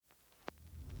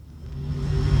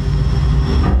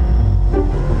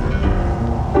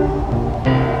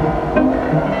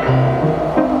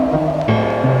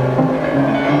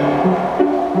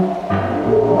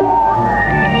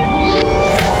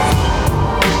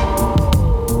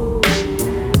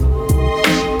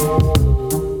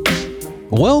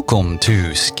Welcome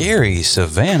to Scary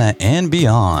Savannah and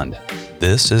Beyond.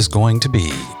 This is going to be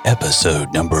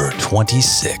episode number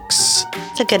 26.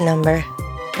 It's a good number.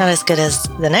 Not as good as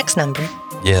the next number.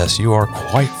 Yes, you are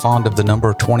quite fond of the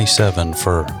number 27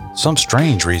 for some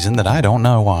strange reason that I don't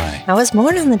know why. I was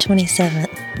born on the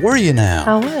 27th. Were you now?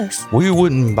 I was. We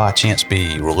wouldn't by chance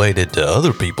be related to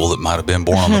other people that might have been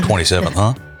born on the 27th,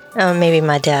 huh? Maybe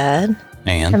my dad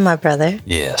and my brother.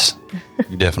 Yes.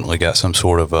 You definitely got some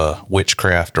sort of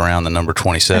witchcraft around the number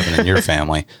 27 in your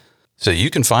family. So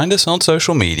you can find us on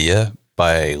social media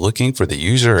by looking for the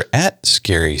user at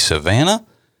Scary Savannah.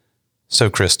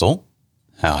 So, Crystal,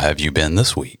 how have you been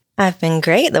this week? I've been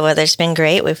great. The weather's been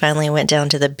great. We finally went down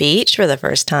to the beach for the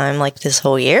first time this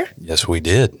whole year. Yes, we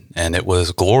did. And it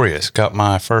was glorious. Got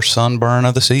my first sunburn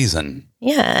of the season.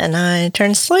 Yeah, and I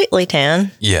turned slightly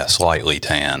tan. Yeah, slightly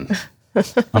tan.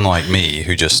 Unlike me,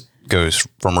 who just goes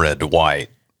from red to white.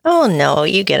 Oh, no,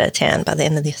 you get a tan by the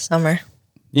end of the summer.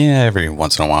 Yeah, every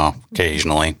once in a while,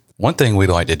 occasionally. One thing we'd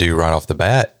like to do right off the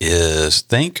bat is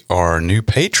thank our new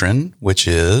patron, which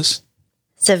is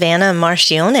Savannah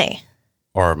Marcione.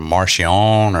 Or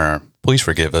Marcion, or please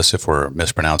forgive us if we're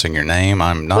mispronouncing your name.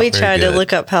 I'm not We very tried good. to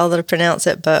look up how to pronounce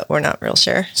it, but we're not real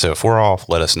sure. So if we're off,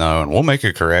 let us know, and we'll make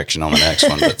a correction on the next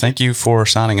one. But thank you for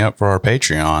signing up for our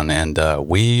Patreon, and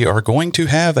we are going to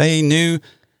have a new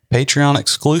Patreon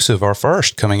exclusive, our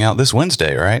first, coming out this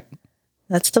Wednesday, right?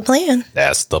 That's the plan.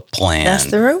 That's the plan.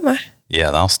 That's the rumor.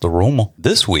 Yeah, that's the rumor.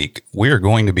 This week, we're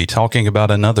going to be talking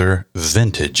about another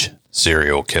vintage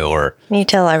serial killer. Can you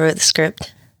tell I wrote the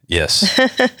script? Yes.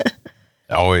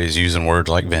 Always using words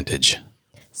like vintage.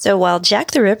 So while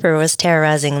Jack the Ripper was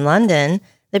terrorizing London,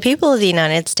 the people of the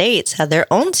United States had their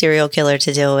own serial killer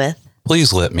to deal with.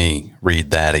 Please let me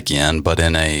read that again, but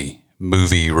in a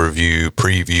movie review,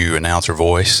 preview, announcer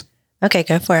voice. Okay,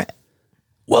 go for it.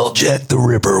 While Jack the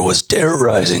Ripper was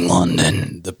terrorizing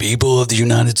London, the people of the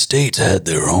United States had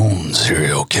their own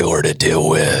serial killer to deal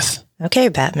with. Okay,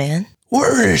 Batman.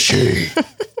 Where is she?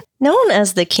 Known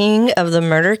as the King of the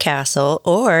Murder Castle,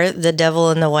 or the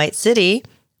Devil in the White City,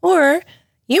 or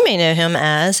you may know him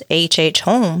as H.H.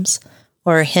 Holmes,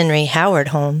 or Henry Howard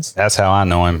Holmes. That's how I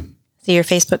know him. Is he your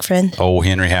Facebook friend? Oh,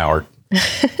 Henry Howard.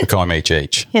 We call him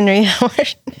HH. Henry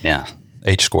Howard. Yeah,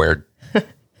 H squared.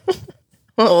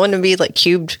 Well, wouldn't it be like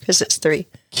cubed because it's 3?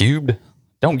 Cubed?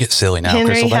 Don't get silly now,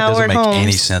 Henry Crystal. That Howard doesn't make any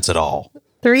Holmes. sense at all.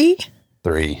 3?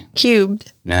 3.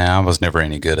 Cubed. Nah, I was never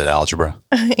any good at algebra.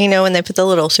 You know, when they put the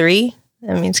little 3,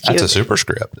 that means cubed. That's a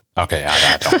superscript. Okay,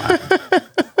 I don't know.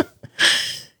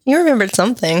 You remembered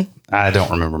something. I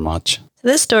don't remember much.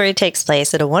 This story takes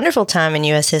place at a wonderful time in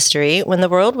U.S. history when the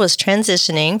world was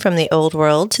transitioning from the old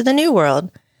world to the new world.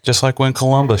 Just like when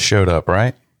Columbus showed up,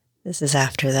 right? This is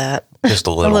after that. Just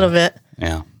a little. A little bit.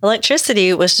 Yeah.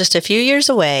 Electricity was just a few years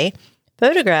away.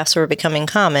 Photographs were becoming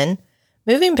common.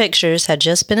 Moving pictures had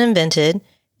just been invented.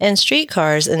 And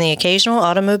streetcars and the occasional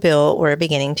automobile were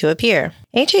beginning to appear.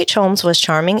 H.H. Holmes was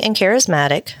charming and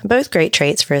charismatic, both great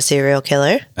traits for a serial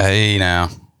killer. Hey, now,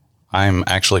 I'm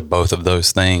actually both of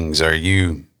those things. Are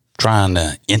you trying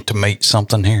to intimate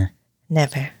something here?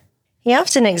 Never. He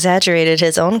often exaggerated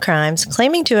his own crimes,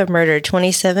 claiming to have murdered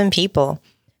 27 people.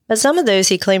 But some of those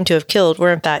he claimed to have killed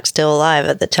were in fact still alive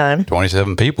at the time.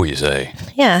 27 people, you say?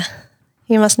 Yeah,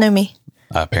 you must know me.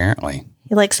 Apparently.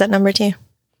 He likes that number too.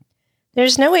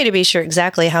 There's no way to be sure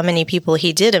exactly how many people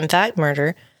he did in fact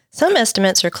murder. Some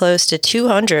estimates are close to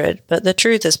 200, but the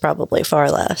truth is probably far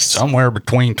less. Somewhere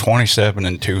between 27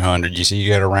 and 200. You see, you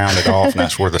got to round it off, and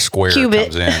that's where the square Cube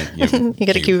it. comes in. You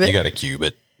got to cube it. You got to cube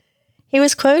it. He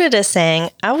was quoted as saying,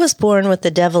 "I was born with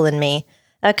the devil in me.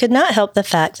 I could not help the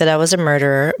fact that I was a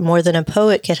murderer more than a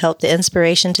poet could help the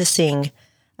inspiration to sing.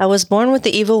 I was born with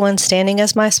the evil one standing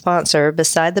as my sponsor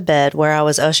beside the bed where I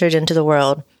was ushered into the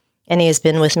world, and he has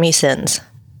been with me since."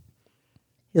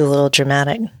 He's a little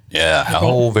dramatic.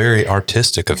 Yeah, very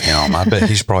artistic of him. I bet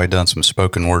he's probably done some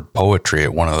spoken word poetry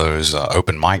at one of those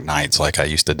open mic nights like I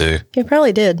used to do. He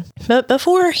probably did. But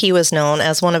before he was known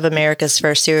as one of America's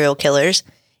first serial killers,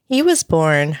 he was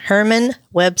born Herman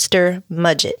Webster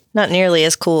Mudgett. Not nearly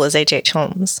as cool as H.H.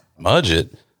 Holmes.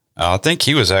 Mudgett? I think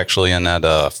he was actually in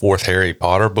that fourth Harry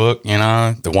Potter book, you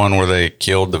know, the one where they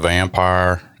killed the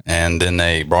vampire and then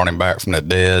they brought him back from the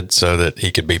dead so that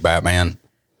he could be Batman.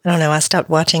 I don't know. I stopped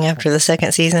watching after the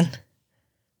second season.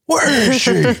 Where is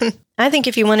she? I think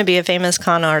if you want to be a famous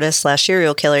con artist /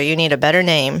 serial killer, you need a better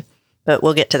name. But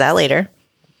we'll get to that later.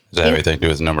 Does that have anything to do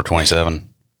with number 27?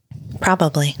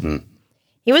 Probably.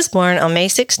 He was born on May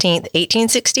 16th,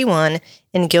 1861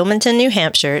 in Gilmanton, New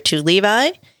Hampshire to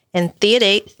Levi and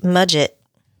Theodate Mudgett.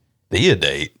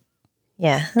 Theodate?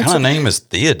 Yeah. What kind of name is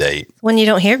Theodate? One you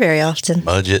don't hear very often.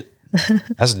 Budget.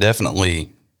 That's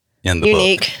definitely in the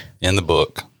Unique. book. In the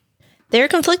book. There are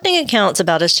conflicting accounts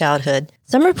about his childhood.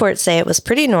 Some reports say it was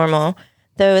pretty normal,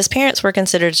 though his parents were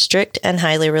considered strict and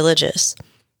highly religious.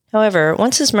 However,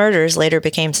 once his murders later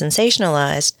became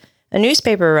sensationalized, a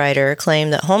newspaper writer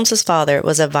claimed that Holmes's father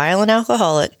was a violent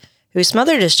alcoholic who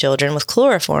smothered his children with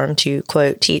chloroform to,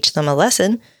 quote, teach them a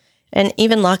lesson, and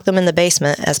even locked them in the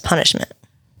basement as punishment.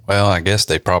 Well, I guess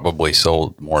they probably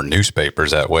sold more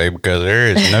newspapers that way because there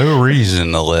is no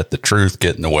reason to let the truth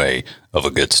get in the way of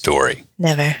a good story.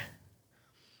 Never.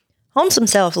 Holmes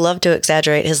himself loved to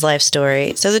exaggerate his life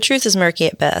story, so the truth is murky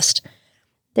at best.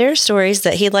 There are stories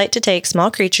that he liked to take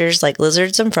small creatures like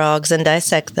lizards and frogs and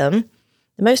dissect them.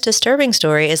 The most disturbing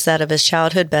story is that of his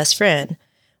childhood best friend.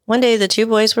 One day, the two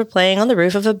boys were playing on the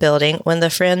roof of a building when the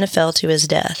friend fell to his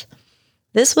death.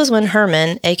 This was when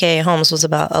Herman, a.k.a. Holmes, was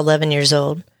about 11 years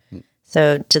old.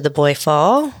 So, did the boy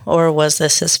fall, or was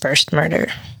this his first murder?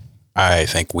 I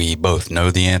think we both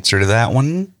know the answer to that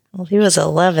one. Well, if he was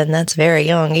 11, that's very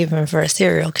young, even for a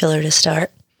serial killer to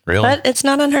start. Really? But it's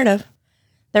not unheard of.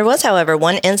 There was, however,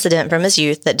 one incident from his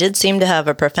youth that did seem to have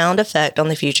a profound effect on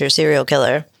the future serial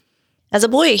killer. As a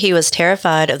boy, he was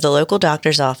terrified of the local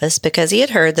doctor's office because he had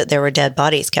heard that there were dead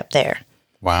bodies kept there.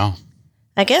 Wow.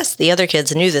 I guess the other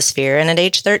kids knew this fear, and at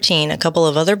age 13, a couple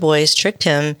of other boys tricked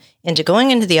him into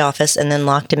going into the office and then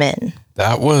locked him in.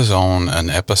 That was on an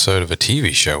episode of a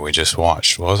TV show we just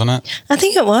watched, wasn't it? I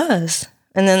think it was.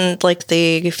 And then, like,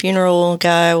 the funeral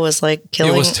guy was, like,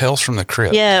 killing... It was Tales from the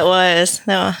Crypt. Yeah, it was.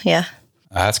 No, yeah.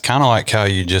 That's kind of like how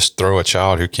you just throw a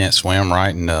child who can't swim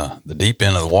right in the deep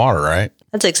end of the water, right?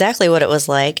 That's exactly what it was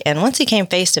like, and once he came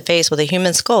face to face with a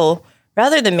human skull,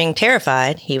 rather than being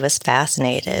terrified, he was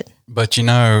fascinated. But, you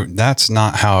know, that's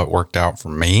not how it worked out for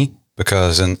me,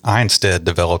 because I instead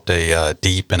developed a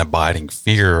deep and abiding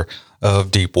fear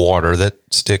of deep water that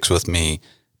sticks with me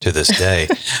to this day.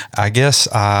 I guess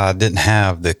I didn't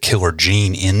have the killer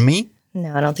gene in me.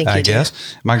 No, I don't think you do. I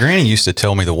guess. My granny used to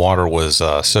tell me the water was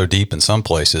so deep in some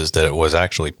places that it was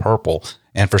actually purple.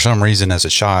 And for some reason, as a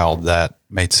child, that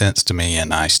made sense to me,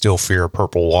 and I still fear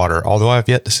purple water, although I've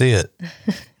yet to see it.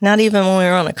 Not even when we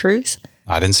were on a cruise?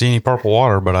 I didn't see any purple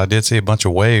water, but I did see a bunch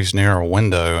of waves near a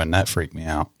window, and that freaked me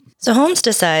out. So Holmes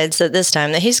decides at this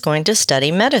time that he's going to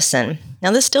study medicine.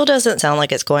 Now, this still doesn't sound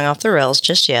like it's going off the rails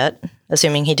just yet,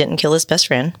 assuming he didn't kill his best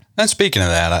friend. And speaking of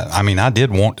that, I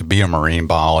did want to be a marine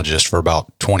biologist for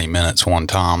about 20 minutes one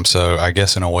time, so I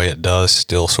guess in a way it does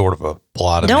still sort of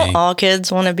apply to me. Don't all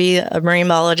kids want to be a marine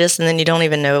biologist and then you don't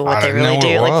even know what they really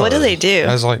do? Like, what do they do?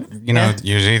 I was like,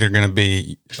 you're either going to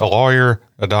be a lawyer,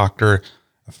 a doctor,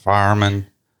 a fireman,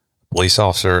 a police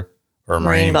officer, or a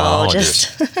marine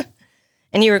biologist.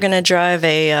 And you were going to drive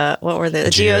a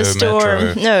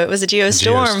Geostorm. No, it was a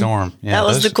Geostorm. Geostorm. Yeah, that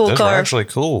was the cool those car. Were actually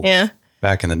cool. Yeah.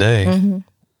 Back in the day. Mm-hmm.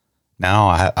 Now,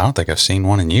 I don't think I've seen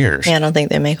one in years. Yeah, I don't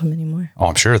think they make them anymore. Oh,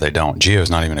 I'm sure they don't. Geo's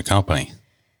not even a company.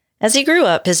 As he grew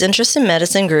up, his interest in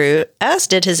medicine grew, as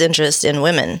did his interest in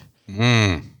women.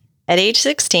 At age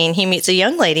 16, he meets a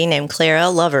young lady named Clara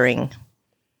Lovering.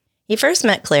 He first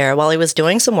met Clara while he was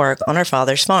doing some work on her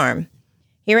father's farm.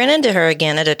 He ran into her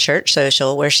again at a church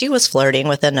social where she was flirting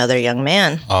with another young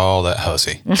man. Oh, that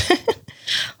hussy.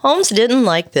 Holmes didn't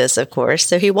like this, of course,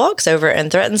 so he walks over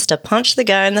and threatens to punch the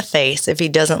guy in the face if he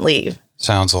doesn't leave.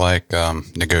 Sounds like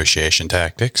negotiation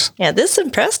tactics. Yeah, this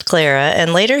impressed Clara,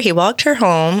 and later he walked her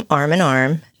home arm in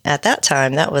arm. At that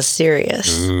time, that was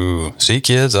serious. Ooh. See,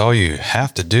 kids, all you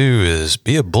have to do is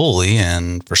be a bully,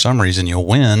 and for some reason you'll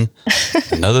win.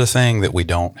 Another thing that we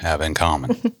don't have in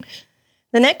common.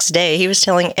 The next day, he was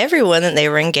telling everyone that they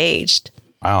were engaged.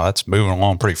 Wow, that's moving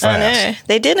along pretty fast. I know.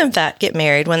 They did, in fact, get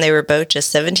married when they were both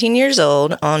just 17 years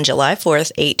old on July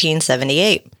 4th,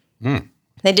 1878.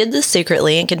 They did this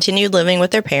secretly and continued living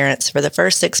with their parents for the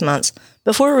first 6 months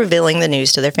before revealing the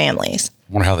news to their families.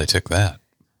 I wonder how they took that.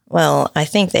 Well, I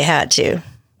think they had to,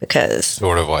 because...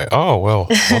 Sort of like, oh, well,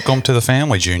 welcome to the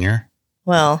family, Junior.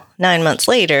 Well, 9 months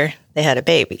later, they had a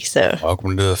baby, so...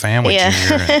 Welcome to the family,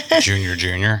 Junior and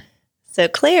Junior. So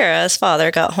Clara's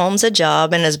father got Holmes a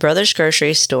job in his brother's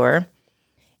grocery store,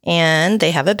 and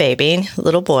they have a baby, a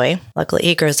little boy. Luckily,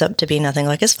 he grows up to be nothing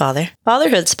like his father.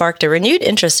 Fatherhood sparked a renewed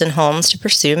interest in Holmes to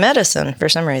pursue medicine for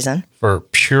some reason. For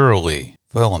purely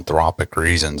philanthropic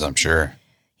reasons, I'm sure.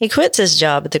 He quits his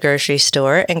job at the grocery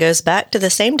store and goes back to the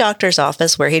same doctor's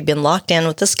office where he'd been locked in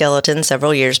with the skeleton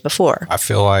several years before. I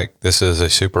feel like this is a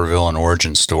supervillain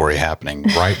origin story happening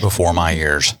right before my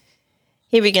ears.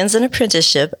 He begins an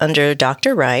apprenticeship under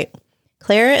Dr. Wright.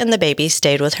 Clara and the baby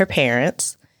stayed with her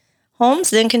parents. Holmes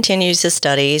then continues his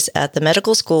studies at the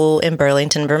medical school in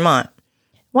Burlington, Vermont.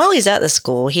 While he's at the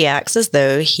school, he acts as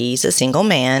though he's a single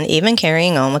man, even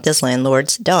carrying on with his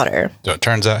landlord's daughter. So it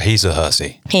turns out he's a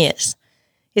hussy. He is.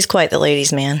 He's quite the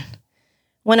ladies' man.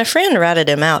 When a friend ratted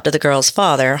him out to the girl's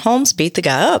father, Holmes beat the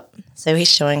guy up. So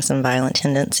he's showing some violent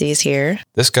tendencies here.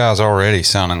 This guy's already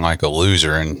sounding like a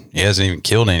loser, and he hasn't even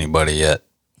killed anybody yet.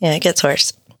 Yeah, it gets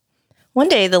worse. One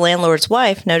day, the landlord's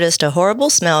wife noticed a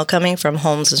horrible smell coming from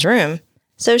Holmes's room,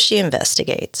 so she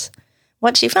investigates.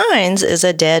 What she finds is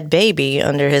a dead baby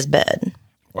under his bed.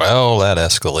 Well, that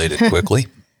escalated quickly.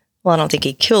 Well, I don't think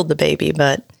he killed the baby,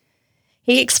 but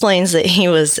he explains that he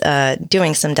was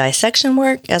doing some dissection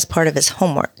work as part of his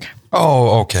homework.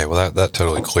 Oh, okay. Well, that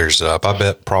totally clears it up. I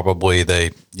bet probably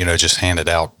they, just handed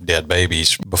out dead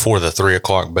babies before the 3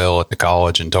 o'clock bell at the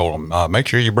college and told them, make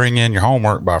sure you bring in your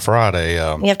homework by Friday.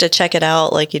 You have to check it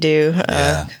out like you do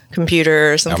a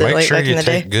computer or something like back in the day. Make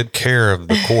sure you take good care of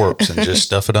the corpse and just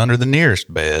stuff it under the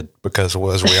nearest bed because,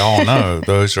 as we all know,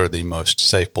 those are the most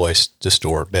safe place to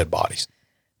store dead bodies.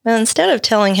 But instead of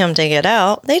telling him to get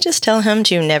out, they just tell him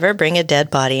to never bring a dead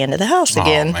body into the house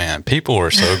again. Oh, man. People were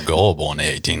so gullible in the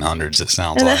 1800s, it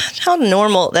sounds like. How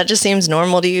normal. That just seems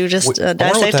normal to you, just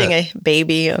dissecting a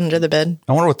baby under the bed.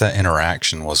 I wonder what that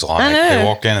interaction was like. They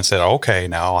walked in and said, okay,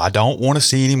 now I don't want to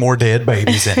see any more dead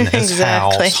babies in this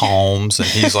house, Holmes. And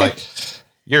he's like,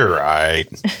 you're right.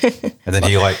 And then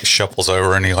he shuffles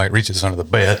over and he reaches under the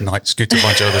bed and scoots a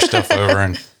bunch of other stuff over.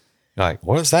 And you're like,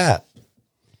 what is that?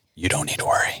 You don't need to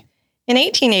worry. In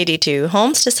 1882,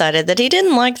 Holmes decided that he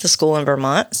didn't like the school in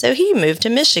Vermont, so he moved to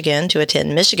Michigan to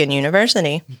attend Michigan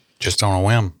University. Just on a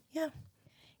whim. Yeah.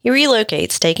 He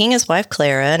relocates, taking his wife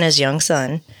Clara and his young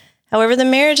son. However, the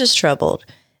marriage is troubled.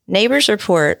 Neighbors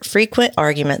report frequent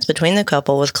arguments between the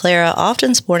couple, with Clara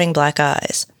often sporting black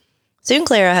eyes. Soon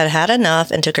Clara had had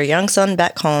enough and took her young son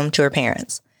back home to her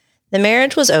parents. The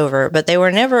marriage was over, but they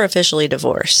were never officially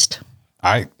divorced.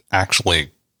 I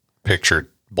actually pictured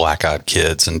black-eyed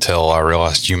kids until I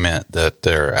realized you meant that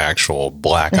they're actual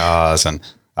black eyes, and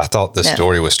I thought this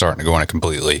story was starting to go in a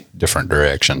completely different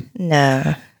direction.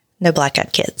 No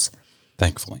black-eyed kids.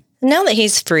 Thankfully. Now that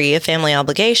he's free of family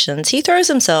obligations, he throws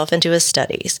himself into his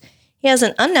studies. He has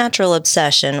an unnatural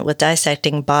obsession with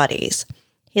dissecting bodies.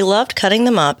 He loved cutting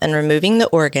them up and removing the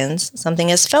organs, something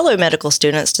his fellow medical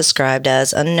students described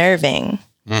as unnerving.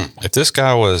 If this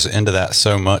guy was into that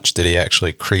so much that he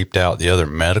actually creeped out the other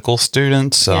medical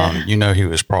students, he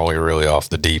was probably really off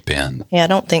the deep end. Yeah, I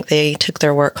don't think they took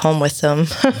their work home with them.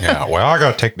 Yeah, well, I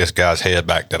got to take this guy's head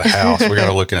back to the house. We got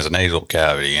to look in his nasal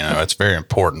cavity. It's very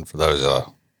important for those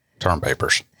term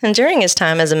papers. And during his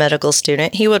time as a medical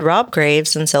student, he would rob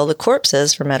graves and sell the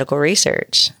corpses for medical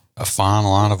research. A fine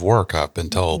line of work, I've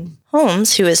been told.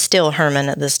 Holmes, who is still Herman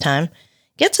at this time,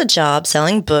 gets a job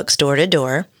selling books door to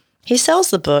door. He sells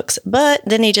the books, but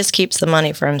then he just keeps the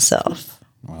money for himself.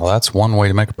 Well, that's one way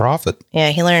to make a profit.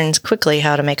 Yeah, he learns quickly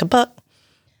how to make a buck.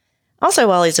 Also,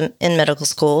 while he's in medical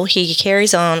school, he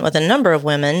carries on with a number of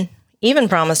women, even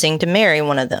promising to marry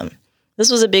one of them. This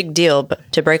was a big deal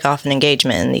to break off an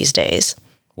engagement in these days.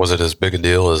 Was it as big a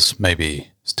deal as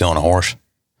maybe stealing a horse?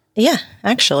 Yeah,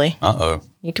 actually. Uh-oh.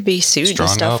 You could be sued Strung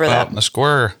and stuff up for that. out in the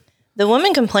square. The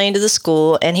woman complained to the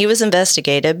school, and he was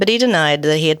investigated, but he denied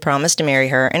that he had promised to marry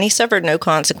her, and he suffered no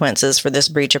consequences for this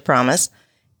breach of promise,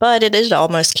 but it did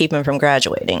almost keep him from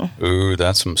graduating. Ooh,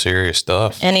 that's some serious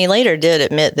stuff. And he later did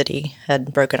admit that he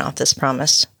had broken off this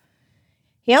promise.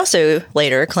 He also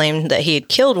later claimed that he had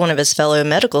killed one of his fellow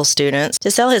medical students to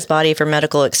sell his body for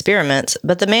medical experiments,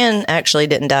 but the man actually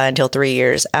didn't die until 3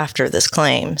 years after this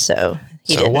claim, so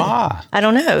he didn't. Why? I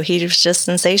don't know. He was just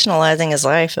sensationalizing his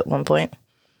life at one point.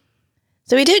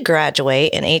 So he did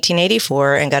graduate in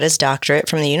 1884 and got his doctorate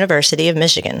from the University of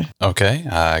Michigan. Okay,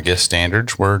 I guess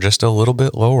standards were just a little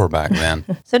bit lower back then.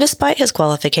 So despite his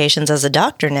qualifications as a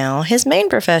doctor now, his main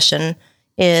profession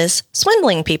is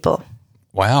swindling people.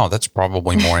 Wow, that's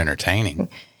probably more entertaining.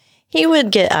 He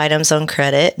would get items on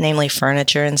credit, namely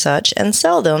furniture and such, and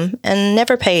sell them and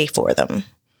never pay for them.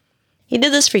 He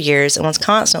did this for years and was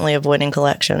constantly avoiding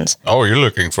collections. Oh, you're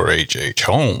looking for H.H.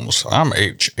 Holmes. I'm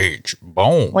H.H.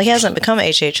 Bones. Well, he hasn't become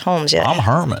H.H. Holmes yet. I'm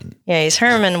Herman. Yeah, he's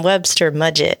Herman Webster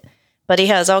Mudgett. But he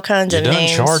has all kinds of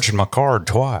names. You done charged my card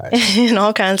twice. In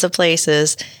all kinds of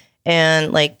places.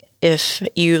 And, if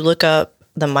you look up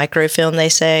the microfilm, they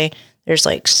say, there's,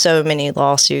 so many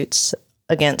lawsuits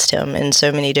against him in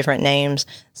so many different names.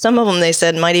 Some of them, they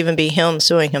said, might even be him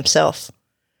suing himself.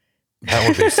 That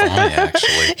would be funny,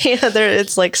 actually. Yeah,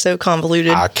 it's so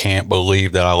convoluted. I can't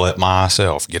believe that I let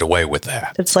myself get away with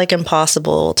that. It's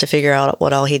impossible to figure out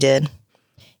what all he did.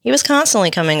 He was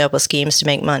constantly coming up with schemes to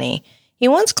make money. He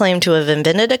once claimed to have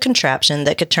invented a contraption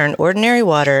that could turn ordinary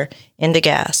water into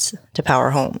gas to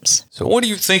power homes. So what do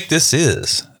you think this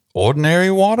is? Ordinary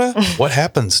water? What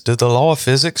happens? Did the law of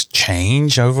physics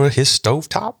change over his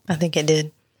stovetop? I think it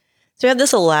did. So he had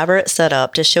this elaborate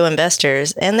setup to show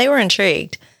investors, and they were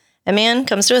intrigued. A man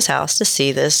comes to his house to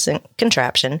see this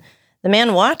contraption. The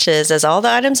man watches as all the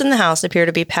items in the house appear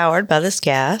to be powered by this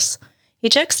gas. He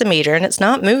checks the meter, and it's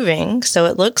not moving, so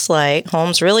it looks like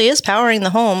Holmes really is powering the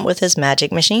home with his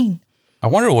magic machine. I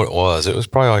wonder what it was. It was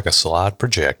probably like a slide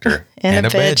projector and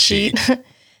a bed sheet.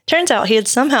 Turns out he had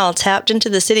somehow tapped into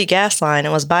the city gas line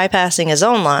and was bypassing his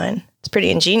own line. It's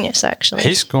pretty ingenious, actually.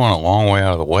 He's going a long way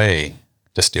out of the way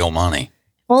to steal money.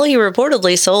 Well, he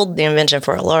reportedly sold the invention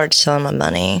for a large sum of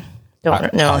money.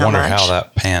 Don't know how much. I wonder how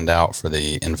that panned out for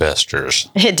the investors.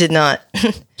 It did not.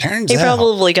 Turns he out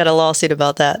probably got a lawsuit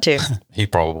about that, too. he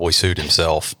probably sued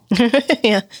himself.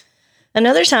 Yeah.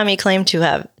 Another time he claimed to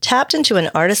have tapped into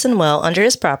an artesian well under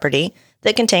his property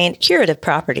that contained curative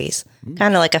properties,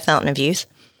 kind of like a fountain of youth.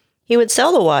 He would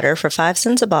sell the water for 5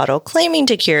 cents a bottle, claiming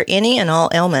to cure any and all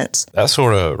ailments. That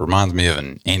sort of reminds me of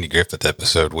an Andy Griffith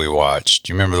episode we watched.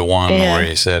 Do you remember the one where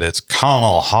he said it's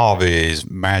Connell Harvey's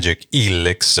magic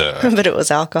elixir? But it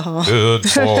was alcohol. Good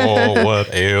for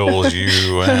what ails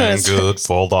you and good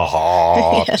for the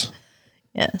heart.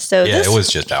 Yeah. So it was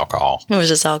just alcohol. It was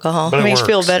just alcohol. But it makes you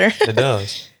feel better. It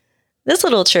does. This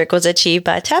little trick was achieved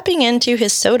by tapping into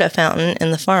his soda fountain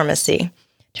in the pharmacy.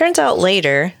 Turns out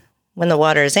later, when the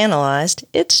water is analyzed,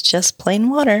 it's just plain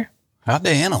water. How'd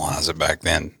they analyze it back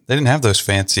then? They didn't have those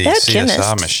fancy CSI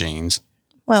chemists. machines.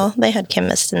 Well, they had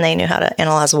chemists and they knew how to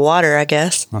analyze water, I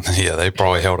guess. Yeah, they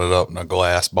probably held it up in a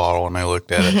glass bottle and they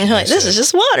looked at it. You're like, this is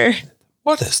just water.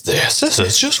 What is this? This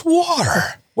is just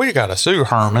water. We got to sue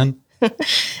Herman.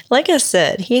 Like I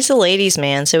said, he's a ladies'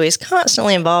 man, so he's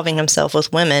constantly involving himself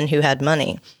with women who had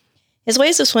money. His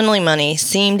ways of swindling money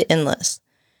seemed endless.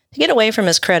 To get away from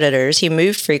his creditors, he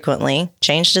moved frequently,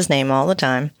 changed his name all the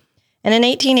time, and in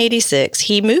 1886,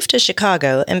 he moved to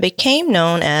Chicago and became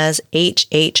known as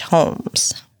H.H.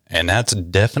 Holmes. And that's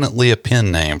definitely a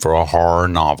pen name for a horror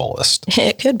novelist.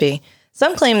 It could be.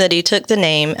 Some claim that he took the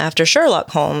name after Sherlock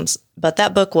Holmes, but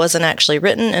that book wasn't actually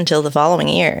written until the following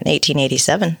year, in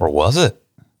 1887. Or was it?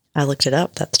 I looked it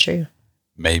up. That's true.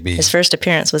 Maybe. His first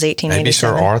appearance was 1887. Maybe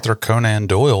Sir Arthur Conan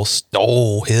Doyle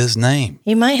stole his name.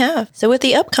 He might have. So with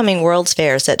the upcoming World's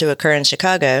Fair set to occur in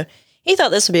Chicago, he thought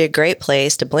this would be a great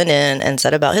place to blend in and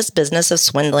set about his business of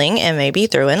swindling and maybe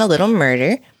throw in a little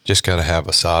murder. Just got to have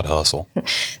a side hustle.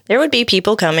 There would be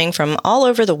people coming from all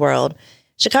over the world.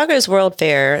 Chicago's World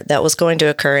Fair that was going to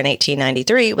occur in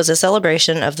 1893 was a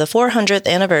celebration of the 400th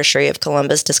anniversary of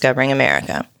Columbus discovering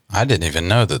America. I didn't even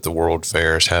know that the World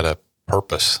Fairs had a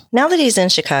purpose. Now that he's in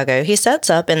Chicago, he sets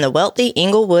up in the wealthy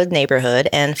Inglewood neighborhood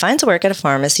and finds work at a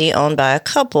pharmacy owned by a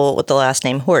couple with the last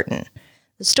name Horton.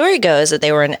 The story goes that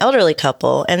they were an elderly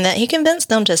couple and that he convinced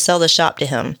them to sell the shop to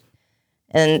him.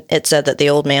 And it said that the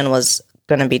old man was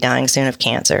going to be dying soon of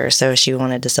cancer, so she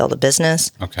wanted to sell the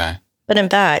business. Okay. But in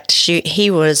fact,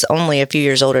 he was only a few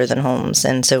years older than Holmes,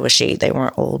 and so was she. They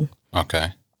weren't old.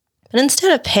 Okay. But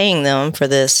instead of paying them for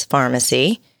this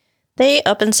pharmacy, they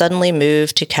up and suddenly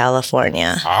moved to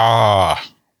California.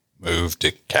 Moved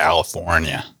to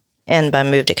California. And by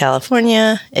move to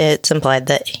California, it's implied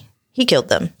that he killed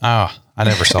them. I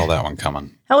never saw that one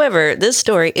coming. However, this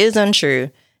story is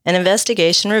untrue. An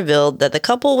investigation revealed that the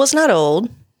couple was not old,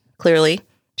 clearly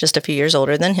just a few years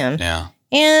older than him. Yeah.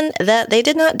 And that they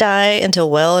did not die until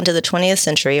well into the 20th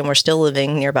century and were still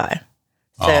living nearby.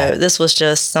 So this was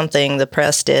just something the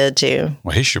press did to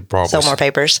he should probably sell more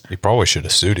papers. He probably should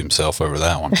have sued himself over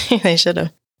that one. They should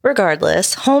have.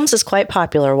 Regardless, Holmes is quite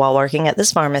popular while working at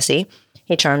this pharmacy.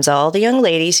 He charms all the young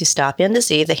ladies who stop in to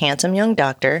see the handsome young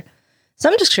doctor.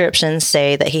 Some descriptions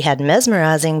say that he had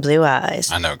mesmerizing blue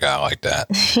eyes. I know a guy like that.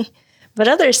 But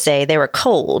others say they were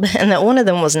cold and that one of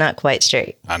them was not quite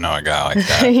straight. I know a guy like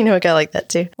that. You know a guy like that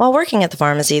too. While working at the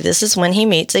pharmacy, this is when he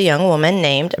meets a young woman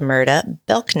named Myrta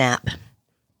Belknap.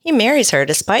 He marries her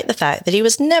despite the fact that he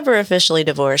was never officially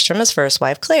divorced from his first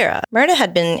wife, Clara. Myrta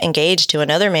had been engaged to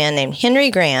another man named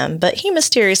Henry Graham, but he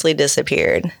mysteriously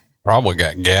disappeared. Probably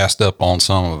got gassed up on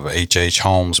some of H.H.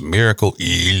 Holmes' miracle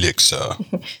elixir.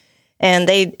 And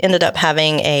they ended up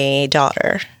having a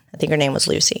daughter. I think her name was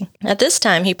Lucy. At this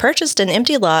time, he purchased an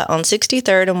empty lot on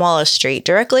 63rd and Wallace Street,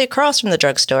 directly across from the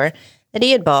drugstore that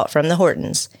he had bought from the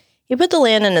Hortons. He put the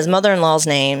land in his mother-in-law's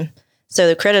name, so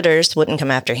the creditors wouldn't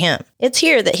come after him. It's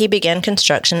here that he began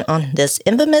construction on this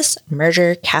infamous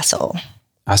murder castle.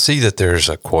 I see that there's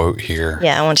a quote here.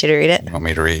 Yeah, I want you to read it. You want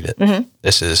me to read it? Mm-hmm.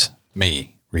 This is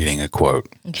me reading a quote.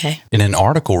 Okay. In an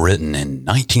article written in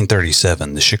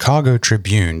 1937, the Chicago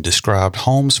Tribune described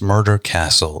Holmes' murder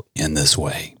castle in this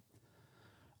way.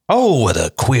 "Oh, what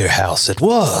a queer house it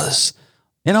was!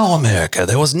 In all America,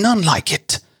 there was none like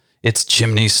it. Its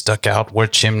chimneys stuck out where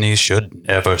chimneys should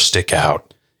never stick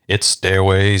out. Its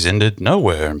stairways ended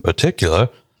nowhere in particular.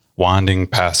 Winding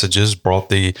passages brought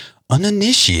the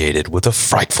uninitiated with a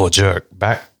frightful jerk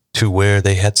back to where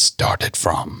they had started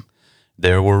from.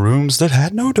 There were rooms that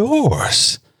had no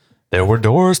doors. There were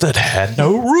doors that had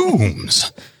no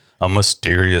rooms. A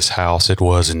mysterious house it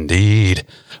was indeed,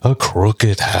 a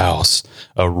crooked house,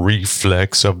 a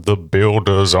reflex of the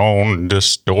builder's own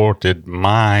distorted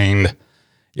mind.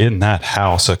 In that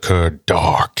house occurred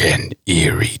dark and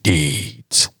eerie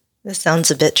deeds." This sounds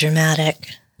a bit dramatic.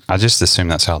 I just assume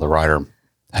that's how the writer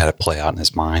had it play out in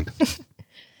his mind.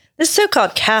 This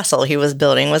so-called castle he was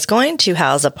building was going to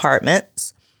house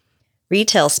apartments,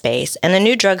 retail space, and a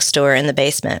new drugstore in the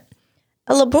basement.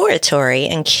 A laboratory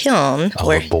and kiln A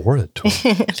laboratory.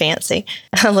 fancy.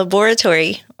 A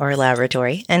laboratory or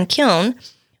laboratory and kiln,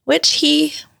 which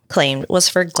he claimed was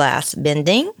for glass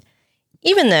bending,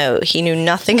 even though he knew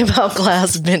nothing about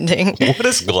glass bending. What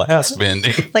is glass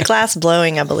bending? Like glass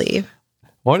blowing, I believe.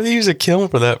 Why do they use a kiln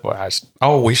for that?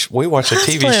 Oh, we watched a Glass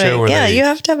TV blowing. show where you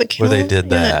have to have a kiln. they did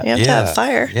that. You have to have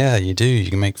fire. Yeah, you do. You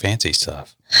can make fancy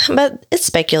stuff. But it's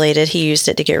speculated he used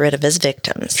it to get rid of his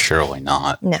victims. Surely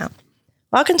not. No.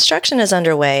 While construction is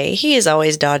underway, he is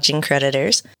always dodging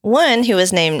creditors. One who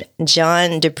was named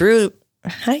John DeBru...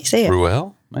 How do you say it?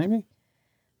 Bruel, maybe?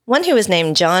 One who was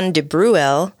named John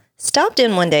DeBruel stopped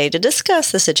in one day to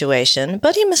discuss the situation,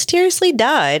 but he mysteriously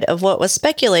died of what was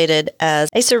speculated as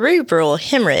a cerebral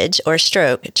hemorrhage or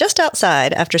stroke just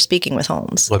outside after speaking with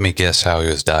Holmes. Let me guess how he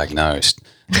was diagnosed.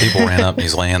 People ran up and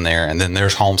he's laying there, and then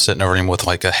there's Holmes sitting over him with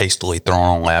like a hastily thrown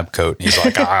on lab coat. And he's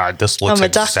like, this looks I'm a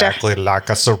doctor. exactly like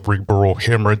a cerebral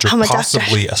hemorrhage or I'm a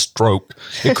possibly a stroke.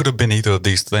 It could have been either of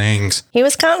these things. He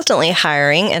was constantly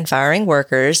hiring and firing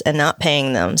workers and not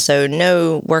paying them, so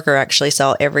no worker actually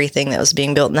saw everything that was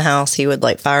being built in the house. He would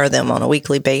fire them on a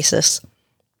weekly basis.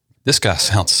 This guy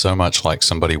sounds so much like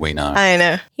somebody we know. I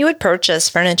know. He would purchase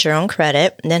furniture on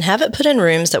credit and then have it put in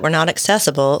rooms that were not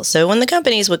accessible, so when the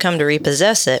companies would come to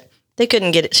repossess it, they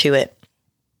couldn't get it to it.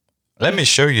 Let me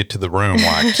show you to the room where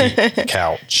I keep the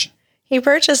couch. He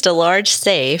purchased a large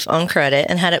safe on credit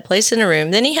and had it placed in a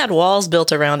room. Then he had walls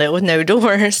built around it with no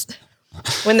doors.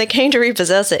 When they came to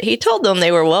repossess it, he told them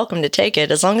they were welcome to take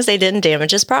it as long as they didn't damage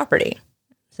his property.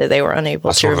 So they were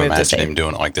unable to remove the imagine safe. him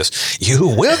doing it like this.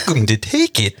 You're welcome to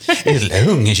take it as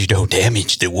long as you don't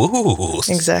damage the walls.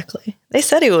 Exactly. They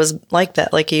said he was like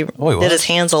that, like he did his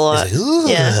hands a lot. He's like,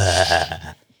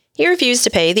 yeah. He refused to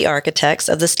pay the architects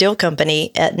of the steel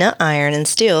company Etna Iron and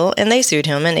Steel, and they sued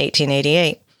him in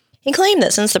 1888. He claimed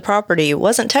that since the property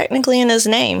wasn't technically in his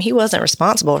name, he wasn't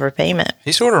responsible for payment.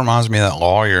 He sort of reminds me of that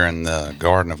lawyer in the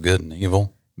Garden of Good and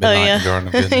Evil. Midnight Garden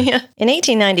of Good and Evil. Yeah. In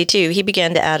 1892, he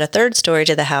began to add a third story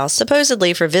to the house,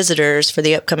 supposedly for visitors for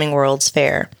the upcoming World's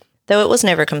Fair, though it was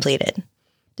never completed.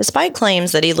 Despite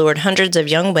claims that he lured hundreds of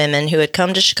young women who had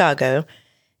come to Chicago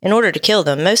in order to kill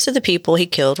them, most of the people he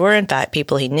killed were in fact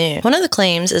people he knew. One of the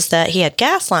claims is that he had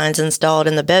gas lines installed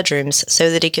in the bedrooms so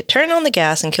that he could turn on the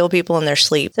gas and kill people in their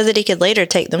sleep, so that he could later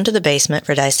take them to the basement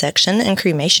for dissection and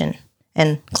cremation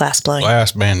and glass blowing.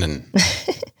 Glass bending,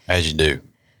 as you do.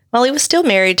 While he was still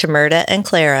married to Myrta and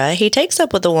Clara, he takes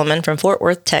up with a woman from Fort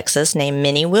Worth, Texas named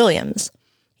Minnie Williams.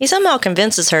 He somehow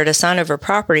convinces her to sign over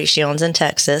property she owns in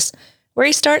Texas, where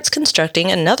he starts constructing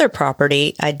another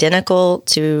property identical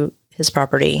to his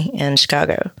property in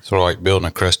Chicago. Sort of like building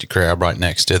a Krusty Krab right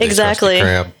next to the Exactly.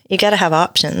 Krusty Krab. You got to have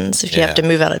options if you have to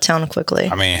move out of town quickly.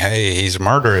 I mean, hey, he's a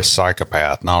murderous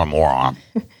psychopath, not a moron.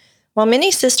 While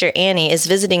Minnie's sister Annie is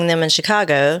visiting them in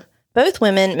Chicago, both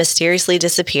women mysteriously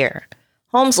disappear.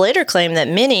 Holmes later claimed that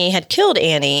Minnie had killed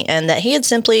Annie and that he had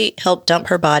simply helped dump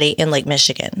her body in Lake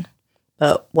Michigan.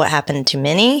 But what happened to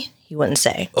Minnie, he wouldn't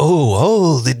say. Oh,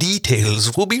 all the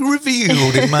details will be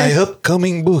revealed in my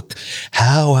upcoming book,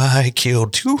 How I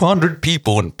Killed 200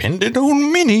 People and Pinned It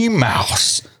on Minnie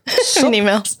Mouse. Minnie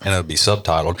Mouse. And it'll be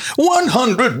subtitled,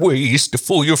 100 Ways to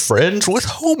Fool Your Friends with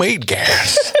Homemade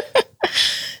Gas.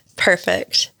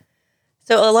 Perfect.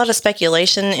 So a lot of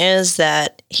speculation is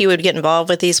that he would get involved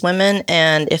with these women,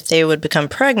 and if they would become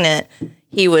pregnant,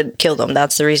 he would kill them.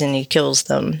 That's the reason he kills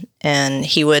them. And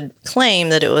he would claim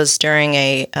that it was during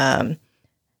a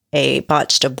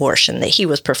botched abortion that he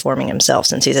was performing himself,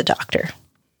 since he's a doctor.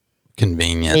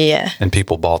 Convenient. Yeah. And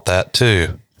people bought that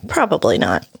too. Probably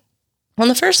not. On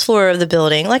the first floor of the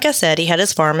building, like I said, he had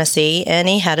his pharmacy and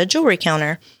he had a jewelry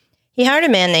counter. He hired a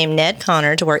man named Ned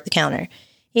Connor to work the counter.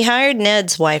 He hired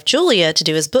Ned's wife, Julia, to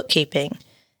do his bookkeeping.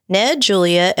 Ned,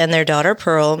 Julia, and their daughter,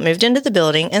 Pearl, moved into the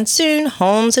building, and soon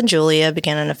Holmes and Julia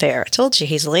began an affair. I told you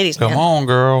he's a ladies' man. Come on,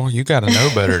 girl. You got to know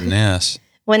better than this.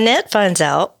 When Ned finds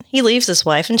out, he leaves his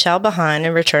wife and child behind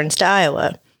and returns to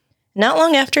Iowa. Not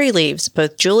long after he leaves,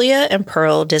 both Julia and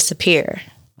Pearl disappear.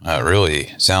 It really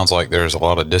sounds like there's a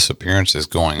lot of disappearances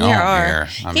going on here.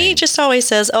 He just always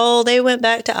says, oh, they went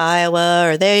back to Iowa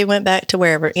or they went back to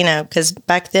wherever, because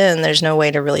back then there's no way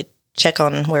to really check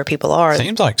on where people are.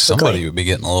 Seems like somebody would be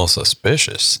getting a little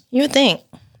suspicious. You would think.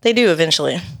 They do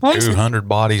eventually. 200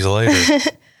 bodies later.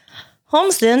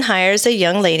 Holmes then hires a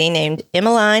young lady named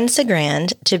Emmeline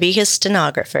Sagrand to be his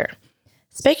stenographer.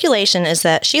 Speculation is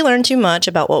that she learned too much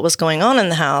about what was going on in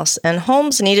the house, and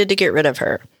Holmes needed to get rid of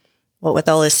her. What with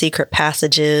all his secret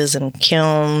passages and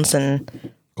kilns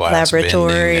and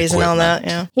laboratories and all that.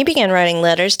 Yeah. He began writing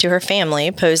letters to her family,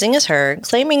 posing as her,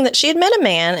 claiming that she had met a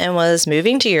man and was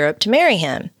moving to Europe to marry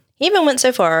him. He even went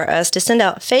so far as to send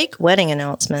out fake wedding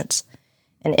announcements.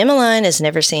 And Emmeline is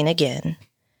never seen again.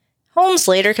 Holmes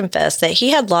later confessed that he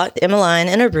had locked Emmeline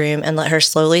in a room and let her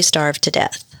slowly starve to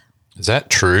death. Is that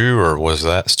true, or was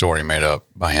that story made up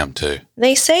by him too?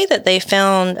 They say that they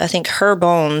found, I think, her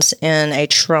bones in a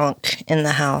trunk in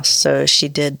the house, so she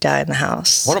did die in the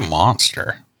house. What a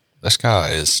monster. This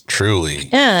guy is truly...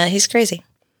 Yeah, he's crazy.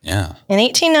 Yeah. In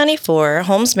 1894,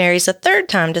 Holmes marries a third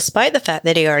time despite the fact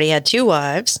that he already had 2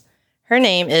 wives. Her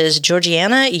name is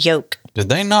Georgiana Yoke. Did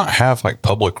they not have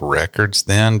public records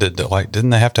then? Didn't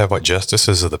they have to have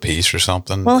justices of the peace or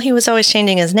something? Well, he was always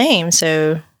changing his name,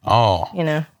 so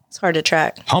it's hard to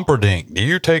track. Humperdinck, do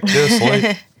you take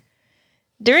this?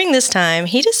 During this time,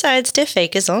 he decides to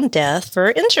fake his own death for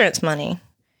insurance money.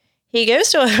 He goes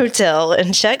to a hotel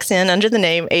and checks in under the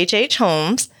name H.H.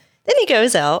 Holmes. Then he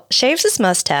goes out, shaves his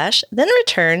mustache, then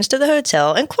returns to the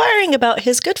hotel inquiring about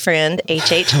his good friend,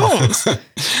 H.H. Holmes.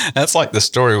 That's like the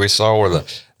story we saw where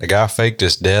the guy faked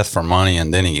his death for money,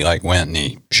 and then he went and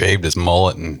he shaved his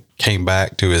mullet and came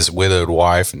back to his widowed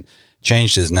wife and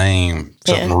changed his name.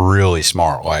 Something really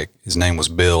smart, like his name was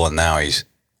Bill and now he's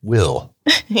Will.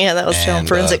 Yeah, that was from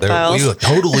Forensic Files. We were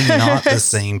totally not the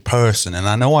same person. And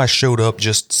I know I showed up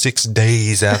just 6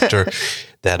 days after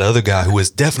that other guy who was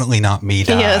definitely not me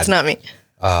died. Yeah, it's not me.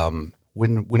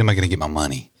 When am I going to get my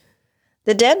money?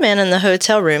 The dead man in the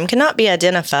hotel room cannot be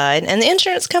identified, and the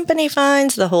insurance company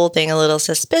finds the whole thing a little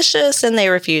suspicious, and they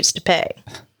refuse to pay.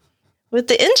 With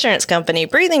the insurance company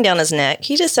breathing down his neck,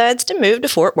 he decides to move to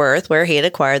Fort Worth, where he had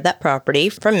acquired that property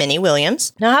from Minnie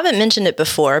Williams. Now, I haven't mentioned it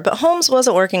before, but Holmes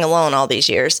wasn't working alone all these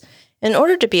years. In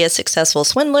order to be a successful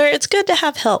swindler, it's good to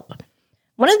have help.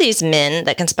 One of these men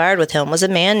that conspired with him was a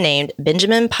man named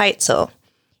Benjamin Pitezel.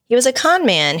 He was a con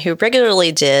man who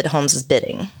regularly did Holmes's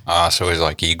bidding. So he's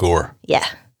like Igor. Yeah.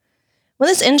 When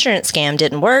this insurance scam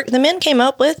didn't work, the men came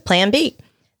up with Plan B.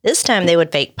 This time they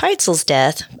would fake Pitezel's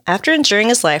death after insuring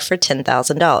his life for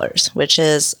 $10,000, which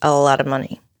is a lot of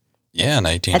money. Yeah, in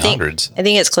 1800s. I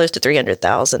think it's close to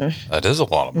 $300,000. That is a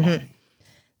lot of money. Mm-hmm.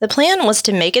 The plan was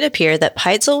to make it appear that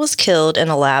Pitezel was killed in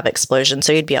a lab explosion,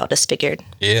 so he'd be all disfigured.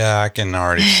 Yeah, I can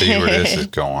already see where this is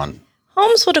going.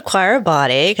 Holmes would acquire a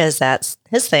body, because that's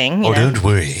his thing. Don't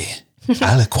worry.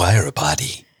 I'll acquire a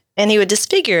body. And he would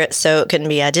disfigure it so it couldn't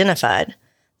be identified.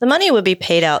 The money would be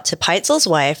paid out to Pitezel's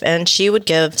wife, and she would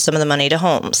give some of the money to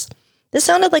Holmes. This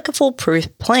sounded like a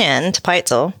foolproof plan to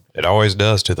Pitezel. It always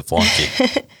does to the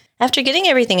flunky. After getting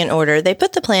everything in order, they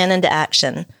put the plan into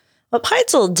action. What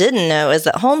Pitezel didn't know is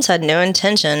that Holmes had no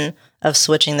intention of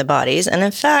switching the bodies, and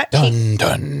in fact,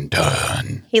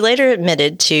 he later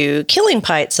admitted to killing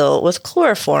Pitezel with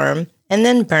chloroform and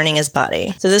then burning his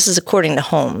body. So this is according to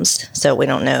Holmes, so we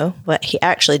don't know what he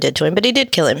actually did to him, but he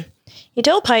did kill him. He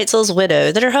told Pitezel's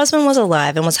widow that her husband was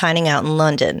alive and was hiding out in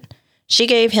London. She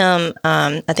gave him,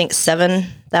 I think,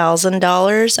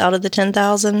 $7,000 out of the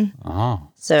 $10,000. Oh.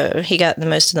 So he got the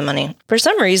most of the money. For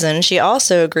some reason, she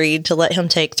also agreed to let him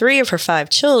take 3 of her 5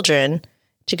 children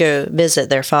to go visit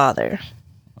their father.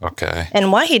 Okay.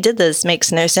 And why he did this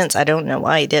makes no sense. I don't know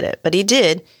why he did it, but he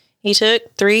did. He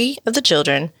took 3 of the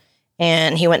children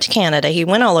and he went to Canada. He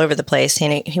went all over the place.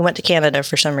 He went to Canada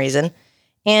for some reason.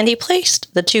 And he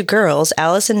placed the 2 girls,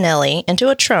 Alice and Nellie, into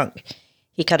a trunk.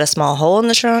 He cut a small hole in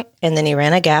the trunk, and then he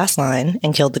ran a gas line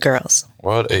and killed the girls.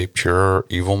 What a pure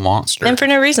evil monster. And for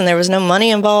no reason. There was no money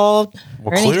involved.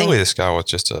 Well, clearly this guy was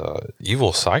just a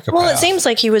evil psychopath. Well, it seems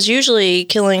like he was usually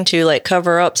killing to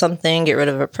cover up something, get rid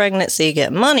of a pregnancy,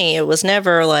 get money. It was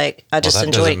never like, I just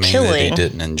enjoy killing. That he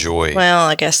didn't enjoy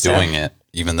I guess doing it,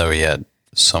 even though he had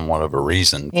somewhat of a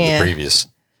reason for the previous.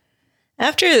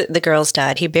 After the girls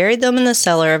died, he buried them in the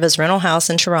cellar of his rental house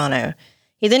in Toronto.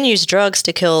 He then used drugs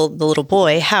to kill the little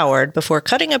boy, Howard, before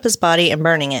cutting up his body and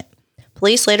burning it.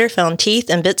 Police later found teeth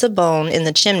and bits of bone in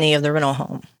the chimney of the rental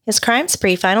home. His crime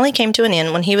spree finally came to an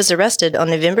end when he was arrested on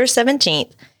November 17,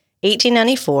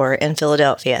 1894, in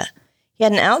Philadelphia. He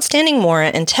had an outstanding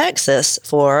warrant in Texas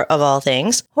for, of all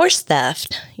things, horse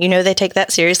theft. You know they take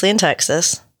that seriously in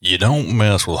Texas. You don't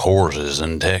mess with horses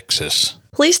in Texas.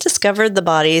 Police discovered the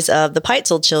bodies of the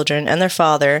Peitzel children and their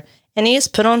father, and he is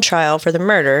put on trial for the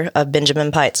murder of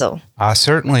Benjamin Peitzel. I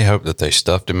certainly hope that they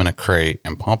stuffed him in a crate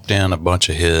and pumped in a bunch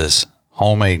of his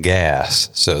homemade gas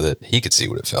so that he could see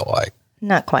what it felt like.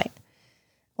 Not quite.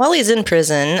 While he's in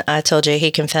prison, I told you he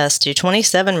confessed to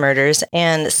 27 murders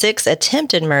and 6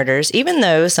 attempted murders, even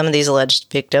though some of these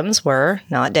alleged victims were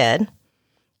not dead.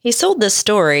 He sold this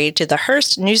story to the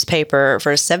Hearst newspaper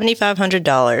for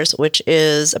 $7,500, which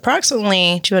is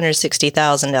approximately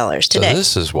 $260,000 today. So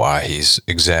this is why he's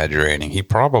exaggerating. He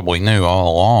probably knew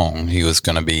all along he was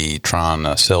going to be trying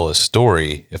to sell his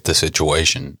story if the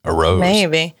situation arose.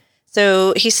 Maybe.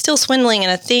 So he's still swindling,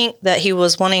 and I think that he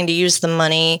was wanting to use the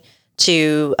money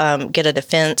to get a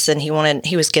defense, and he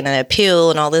was getting an appeal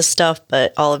and all this stuff,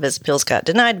 but all of his appeals got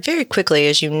denied very quickly,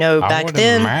 as you know. I would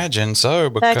imagine so.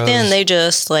 Because back then, they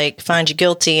just find you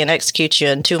guilty and execute you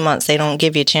in 2 months. They don't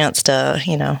give you a chance to,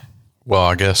 Well,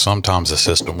 I guess sometimes the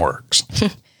system works.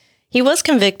 He was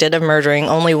convicted of murdering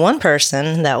only one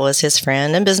person. That was his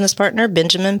friend and business partner,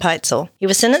 Benjamin Peitzel. He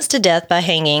was sentenced to death by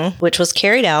hanging, which was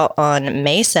carried out on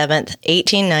May 7th,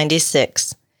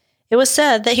 1896. It was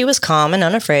said that he was calm and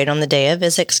unafraid on the day of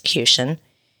his execution.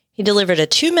 He delivered a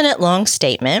 2-minute-long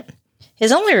statement.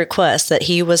 His only request that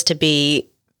he was to be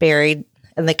buried,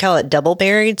 and they call it double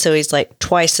buried, so he's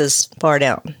twice as far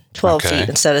down, 12 feet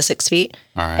instead of 6 feet,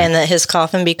 and that his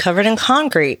coffin be covered in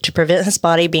concrete to prevent his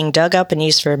body being dug up and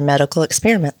used for medical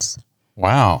experiments.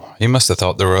 Wow. He must have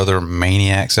thought there were other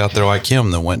maniacs out there like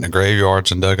him that went into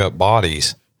graveyards and dug up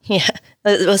bodies. Yeah.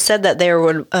 It was said that there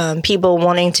were people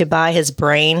wanting to buy his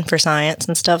brain for science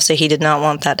and stuff, so he did not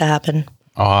want that to happen.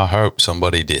 Oh, I hope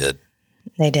somebody did.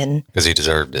 They didn't. Because he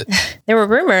deserved it. There were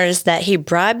rumors that he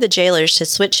bribed the jailers to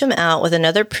switch him out with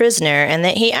another prisoner and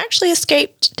that he actually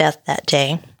escaped death that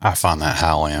day. I find that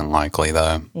highly unlikely,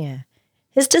 though. Yeah.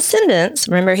 His descendants,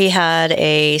 remember he had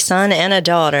a son and a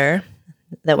daughter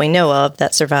that we know of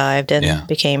that survived and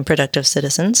became productive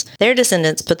citizens. Their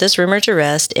descendants put this rumor to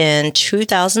rest in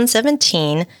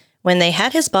 2017 when they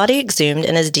had his body exhumed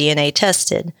and his DNA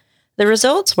tested. The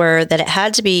results were that it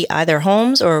had to be either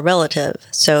Holmes or a relative.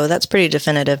 So that's pretty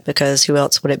definitive because who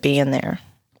else would it be in there?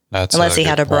 Unless he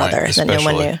had a brother that no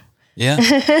one knew. Yeah,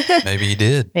 maybe he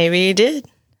did. Maybe he did.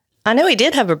 I know he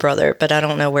did have a brother, but I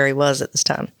don't know where he was at this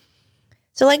time.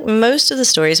 So like most of the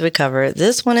stories we cover,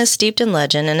 this one is steeped in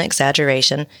legend and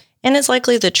exaggeration, and it's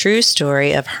likely the true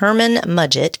story of Herman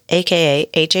Mudgett, a.k.a.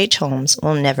 H.H. Holmes,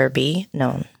 will never be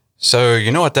known. So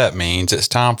you know what that means. It's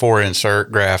time for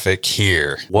insert graphic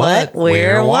here. What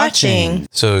we're watching.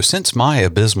 So since my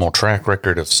abysmal track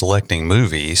record of selecting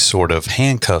movies sort of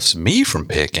handcuffs me from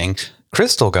picking,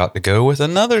 Crystal got to go with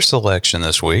another selection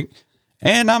this week.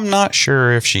 And I'm not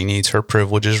sure if she needs her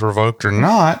privileges revoked or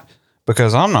not,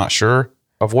 because I'm not sure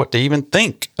of what to even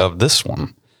think of this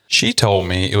one. She told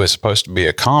me it was supposed to be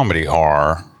a comedy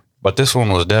horror, but this one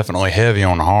was definitely heavy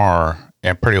on horror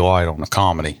and pretty light on the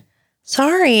comedy.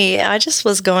 Sorry, I just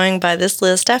was going by this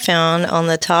list I found on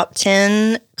the top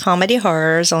 10 comedy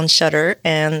horrors on Shudder,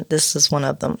 and this is one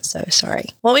of them, so sorry.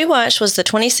 What we watched was the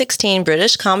 2016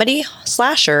 British comedy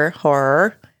slasher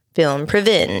horror film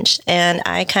Revenge, and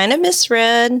I kind of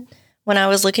misread when I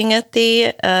was looking at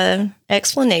the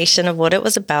explanation of what it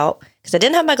was about, because I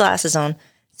didn't have my glasses on,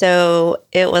 so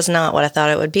it was not what I thought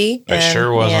it would be. It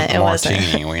sure wasn't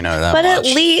Martini, we know that but much. But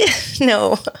at least,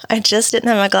 no, I just didn't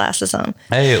have my glasses on.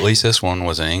 Hey, at least this one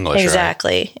was in English,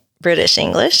 exactly. Right? British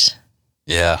English.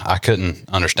 Yeah, I couldn't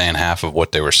understand half of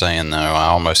what they were saying, though. I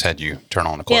almost had you turn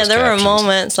on the closed captions. Yeah, there were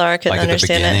moments where I couldn't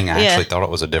understand it. At the beginning, I actually thought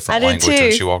it was a different language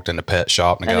when she walked in the pet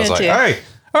shop, and the guy was like, hey,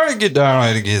 all right, get down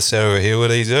and get over here with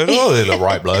these little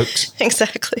right blokes.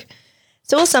 Exactly.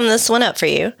 So we'll sum this one up for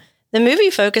you. The movie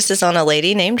focuses on a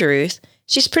lady named Ruth.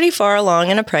 She's pretty far along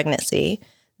in a pregnancy.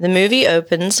 The movie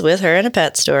opens with her in a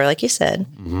pet store, like you said.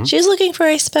 Mm-hmm. She's looking for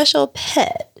a special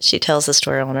pet, she tells the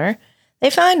store owner. They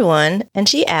find one, and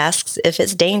she asks if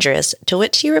it's dangerous, to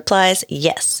which he replies,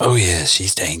 yes. Oh, yeah,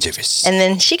 she's dangerous. And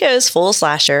then she goes full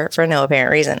slasher for no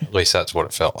apparent reason. At least that's what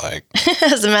it felt like.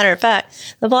 As a matter of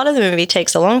fact, the plot of the movie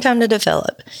takes a long time to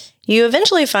develop. You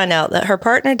eventually find out that her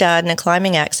partner died in a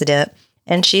climbing accident,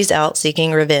 and she's out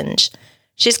seeking revenge.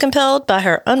 She's compelled by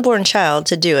her unborn child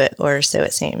to do it, or so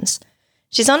it seems.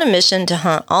 She's on a mission to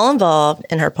hunt all involved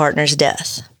in her partner's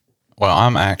death. Well,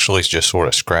 I'm actually just sort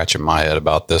of scratching my head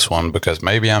about this one because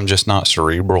maybe I'm just not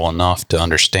cerebral enough to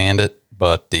understand it.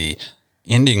 But the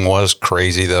ending was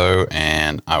crazy, though.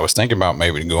 And I was thinking about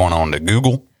maybe going on to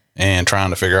Google and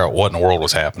trying to figure out what in the world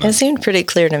was happening. It seemed pretty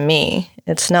clear to me.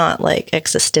 It's not like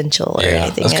existential or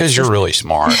anything. That's because you're really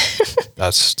smart.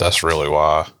 That's really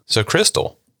why. So,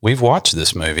 Crystal, we've watched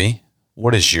this movie.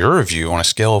 What is your review on a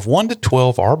scale of 1 to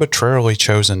 12 arbitrarily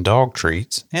chosen dog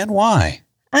treats, and why?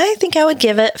 I think I would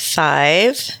give it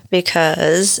 5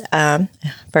 because,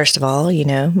 first of all,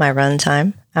 my run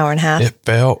time, hour and a half. It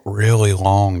felt really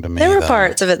long to me. There were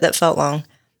parts of it that felt long,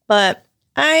 but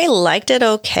I liked it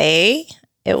okay.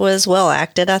 It was well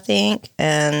acted, I think,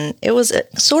 and it was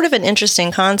sort of an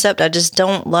interesting concept. I just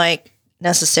don't like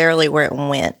necessarily where it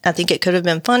went. I think it could have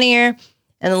been funnier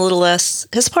and a little less,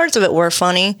 because parts of it were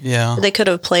funny. Yeah. But they could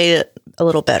have played it a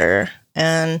little better.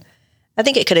 And I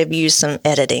think it could have used some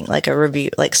editing, like a review,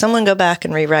 like someone go back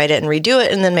and rewrite it and redo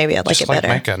it, and then maybe I'd like it better.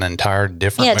 Make an entire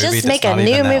different movie. Yeah, just make a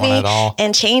new movie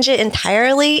and change it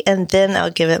entirely, and then I'll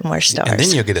give it more stars. And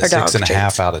then you'll get a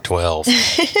 6.5 out of 12.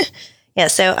 Yeah,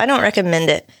 so I don't recommend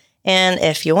it. And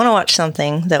if you want to watch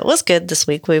something that was good this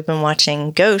week, we've been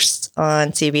watching Ghosts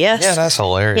on CBS. Yeah, that's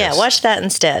hilarious. Yeah, watch that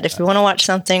instead. If you want to watch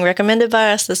something recommended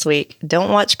by us this week,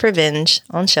 don't watch Prevenge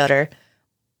on Shudder.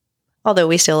 Although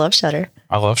we still love Shudder.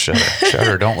 I love Shudder.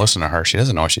 Shudder, don't listen to her. She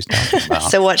doesn't know what she's talking about.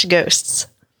 So watch Ghosts.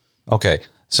 Okay,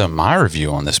 so my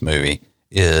review on this movie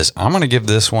is I'm going to give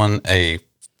this one a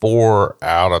 4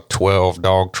 out of 12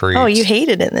 dog treats. Oh, you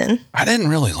hated it then? I didn't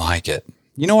really like it.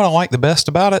 You know what I liked the best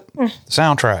about it? The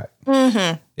soundtrack.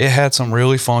 Mm-hmm. It had some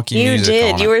really funky music. You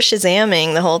did. You were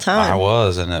Shazamming the whole time. I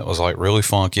was, and it was like really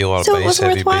funky, a lot of bass, heavy beats. So it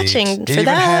was worth watching it for even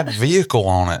that. had Vehicle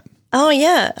on it. Oh,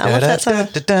 yeah. I love that song.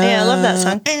 Yeah, I love that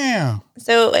song. Yeah.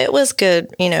 So it was good,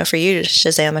 for you to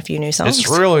Shazam a few new songs. It's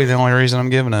really the only reason I'm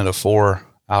giving it a 4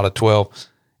 out of 12.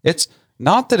 It's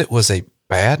not that it was a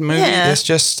bad movie. Yeah. It's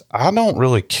just, I don't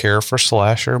really care for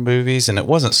slasher movies, and it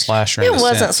wasn't slasher. It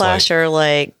wasn't slasher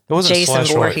like Jason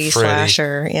Voorhees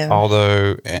slasher. Yeah.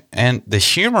 Although, and the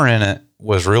humor in it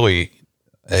was really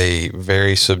a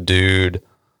very subdued,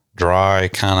 dry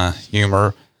kind of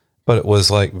humor, but it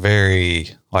was like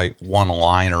very like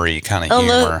one-linery kind of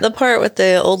humor. The part with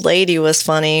the old lady was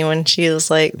funny when she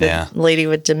was like the lady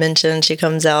with dementia. She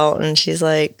comes out and she's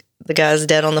like, the guy's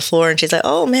dead on the floor, and she's like,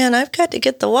 "Oh man, I've got to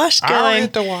get the wash going." I'll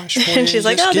get the wash for you. And she's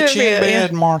like, "I'll do it for you." Get you in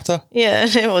bed, Martha. Yeah,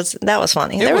 that was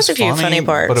funny. There was a few funny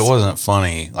parts, but it wasn't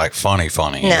funny like funny.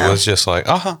 No. It was just like,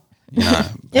 It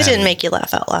didn't make you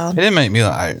laugh out loud. It didn't make me.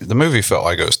 The movie felt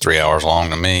like it was 3 hours long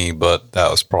to me, but that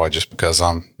was probably just because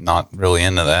I'm not really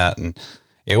into that. And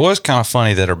it was kind of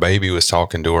funny that her baby was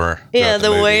talking to her. Yeah,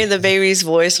 the way the baby's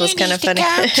voice was kind of funny.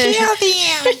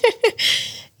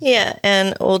 Yeah,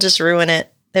 and we'll just ruin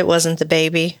it. It wasn't the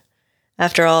baby.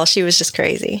 After all, she was just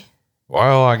crazy.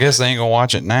 Well, I guess they ain't going to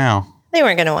watch it now. They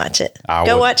weren't going to watch it.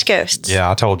 Go watch Ghosts. Yeah,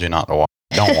 I told you not to watch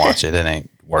it. Don't watch it. It ain't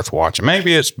worth watching.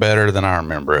 Maybe it's better than I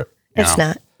remember it. It's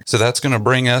not. So that's going to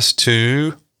bring us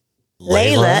to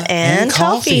Layla and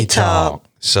Coffee Talk.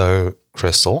 So,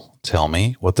 Crystal, tell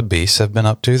me what the beasts have been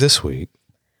up to this week.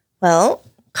 Well,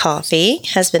 Coffee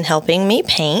has been helping me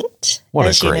paint. What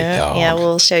a great dog. Yeah,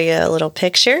 we'll show you a little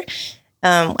picture.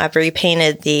 I've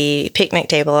repainted the picnic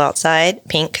table outside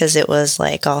pink because it was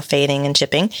like all fading and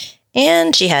chipping.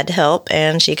 And she had to help,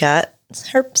 and she got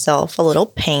herself a little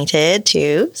painted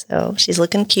too. So she's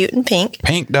looking cute and pink.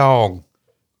 Pink dog.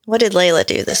 What did Layla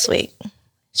do this week?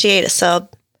 She ate a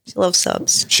sub. She loves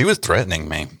subs. She was threatening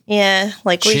me. Yeah.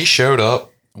 She showed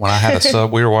up when I had a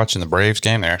sub. We were watching the Braves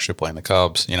game. They're actually playing the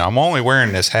Cubs. I'm only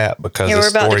wearing this hat because the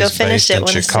story's based in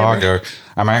Chicago.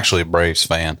 I'm actually a Braves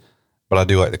fan, but I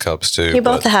do like the Cubs too. He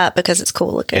bought the hat because it's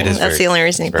cool looking. That's the only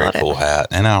reason he bought it. Very cool hat.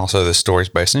 And also the story's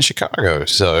based in Chicago.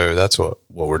 So that's what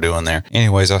we're doing there.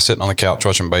 Anyways, I was sitting on the couch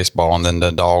watching baseball, and then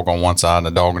the dog on one side and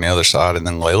the dog on the other side. And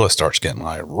then Layla starts getting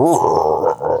like,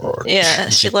 roar. Yeah,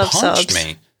 she loves subs.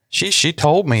 Me. She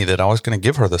told me that I was going to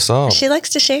give her the sub. She likes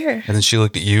to share. And then she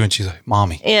looked at you and she's like,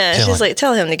 "Mommy." Yeah, she's like,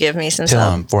 "Tell him to give me some sub."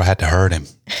 Tell him before I had to hurt him.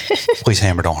 Please,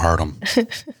 Hammer, don't hurt him.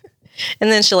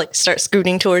 And then she'll start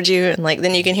scooting towards you, and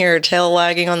then you can hear her tail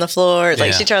wagging on the floor.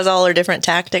 She tries all her different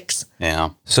tactics.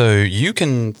 Yeah. So you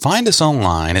can find us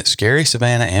online at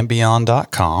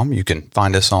ScarySavannahAndBeyond.com. You can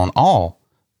find us on all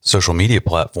social media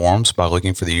platforms by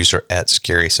looking for the user at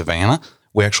Scary Savannah.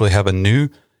 We actually have a new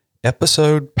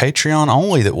episode, Patreon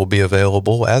only, that will be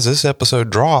available as this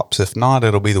episode drops. If not,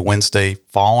 it'll be the Wednesday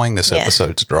following this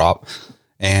episode's drop.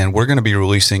 And we're going to be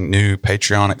releasing new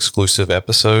Patreon exclusive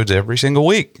episodes every single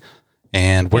week.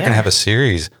 And we're going to have a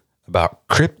series about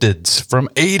cryptids from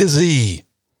A to Z.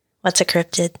 What's a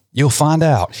cryptid? You'll find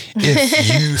out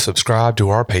if you subscribe to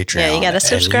our Patreon. Yeah, you got to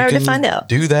subscribe to find out.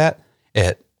 Do that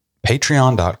at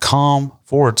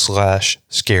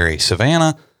patreon.com/Scary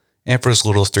Savannah. And for as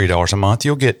little as $3 a month,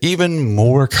 you'll get even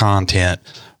more content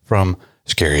from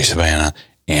Scary Savannah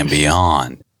and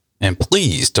beyond. And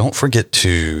please don't forget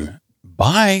to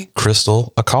buy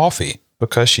Crystal a coffee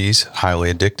because she's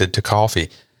highly addicted to coffee.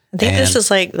 I think this is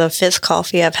like the 5th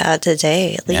coffee I've had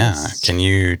today, at least. Yeah. Can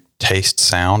you taste,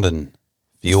 sound, and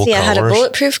feel colors? I had a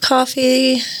bulletproof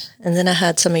coffee, and then I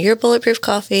had some of your bulletproof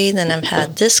coffee. Then I've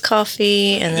had this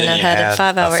coffee, and then I've had a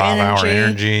 5-hour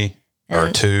energy. Or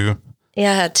 2.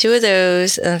 Yeah, I had 2 of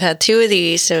those, and I've had 2 of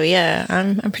these. So yeah,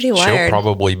 I'm pretty wired. She'll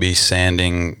probably be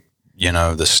sanding,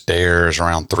 the stairs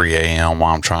around 3 a.m.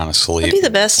 while I'm trying to sleep. It'd be the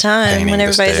best time when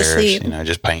everybody's asleep.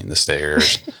 Just painting the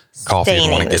stairs. Coffee, you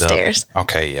want to get stairs. Up.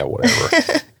 Okay, yeah, whatever.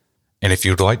 And if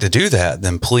you'd like to do that,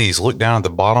 then please look down at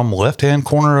the bottom left-hand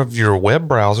corner of your web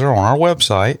browser on our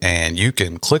website, and you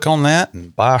can click on that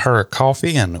and buy her a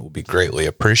coffee, and it will be greatly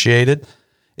appreciated.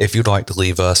 If you'd like to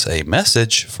leave us a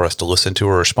message for us to listen to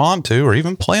or respond to, or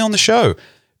even play on the show, if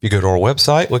you go to our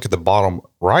website, look at the bottom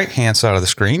right-hand side of the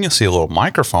screen, you'll see a little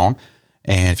microphone.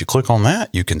 And if you click on that,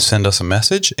 you can send us a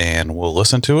message and we'll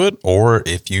listen to it. Or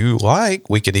if you like,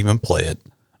 we could even play it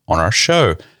on our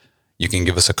show. You can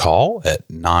give us a call at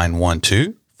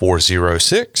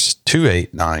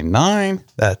 912-406-2899.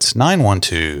 That's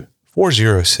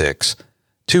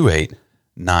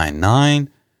 912-406-2899.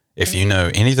 If you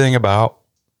know anything about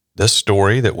this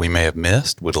story that we may have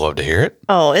missed, we'd love to hear it.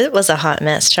 Oh, it was a hot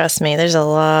mess. Trust me. There's a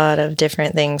lot of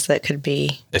different things that could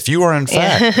be. If you are in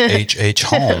fact H.H.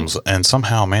 Holmes and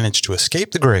somehow managed to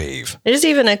escape the grave. There's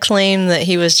even a claim that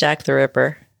he was Jack the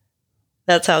Ripper.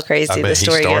 That's how crazy the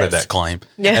story he started goes. That claim.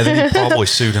 Yeah. And then he probably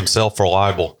sued himself for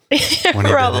libel.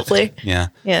 Probably. Yeah.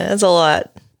 Yeah, that's a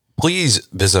lot. Please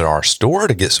visit our store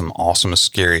to get some awesome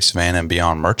Scary Savannah and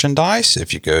Beyond merchandise.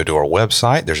 If you go to our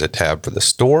website, there's a tab for the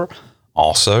store.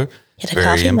 Also,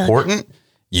 very important,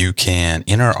 you can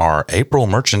enter our April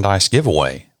merchandise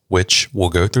giveaway, which will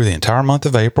go through the entire month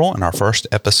of April. In our first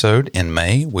episode in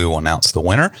May, we will announce the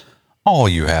winner. All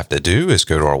you have to do is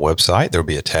go to our website. There'll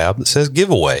be a tab that says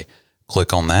giveaway.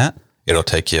 Click on that. It'll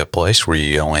take you a place where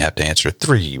you only have to answer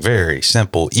 3 very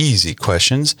simple, easy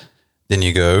questions. Then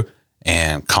you go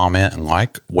and comment and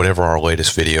like whatever our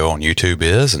latest video on YouTube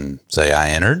is and say,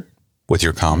 I entered with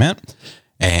your comment.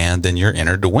 And then you're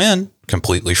entered to win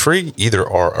completely free, either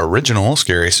our original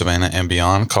Scary Savannah and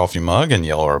Beyond coffee mug in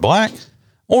yellow or black,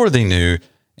 or the new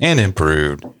and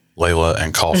improved Layla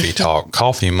and Coffee Talk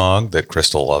coffee mug that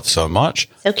Crystal loves so much.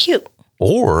 So cute.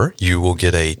 Or you will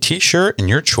get a t-shirt in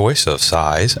your choice of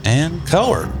size and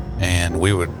color. And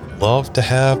we would love to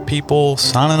have people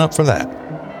signing up for that.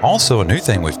 Also, a new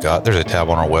thing we've got, there's a tab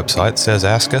on our website that says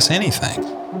Ask Us Anything.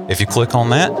 If you click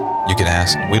on that, you can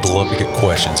ask. We'd love to get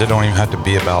questions. It don't even have to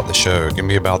be about the show. It can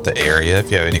be about the area. If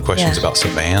you have any questions about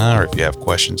Savannah, or if you have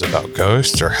questions about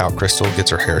ghosts, or how Crystal gets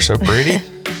her hair so pretty.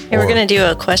 We're going to do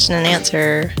a question and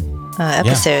answer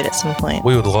episode at some point.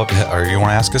 We would love to, or you want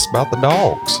to ask us about the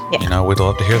dogs. Yeah. We'd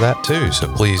love to hear that too. So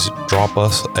please drop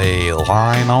us a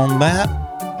line on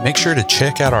that. Make sure to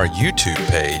check out our YouTube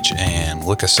page and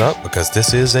look us up, because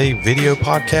this is a video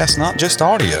podcast, not just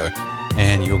audio.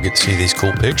 And you'll get to see these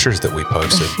cool pictures that we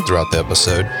posted throughout the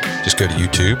episode. Just go to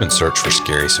YouTube and search for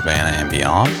Scary Savannah and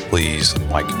Beyond. Please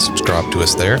like and subscribe to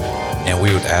us there. And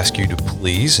we would ask you to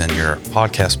please, in your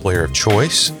podcast player of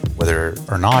choice, whether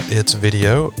or not it's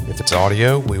video, if it's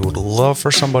audio, we would love for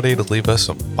somebody to leave us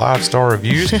some 5-star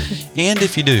reviews. And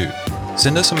if you do,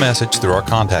 send us a message through our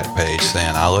contact page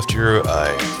saying, I left you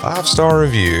a 5-star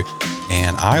review,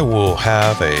 and I will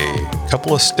have a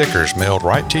couple of stickers mailed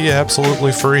right to you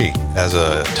absolutely free as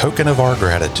a token of our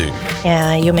gratitude.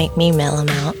 Yeah, you'll make me mail them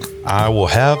out. I will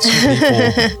have some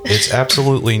people. It's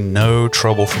absolutely no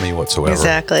trouble for me whatsoever.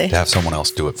 Exactly. To have someone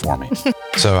else do it for me.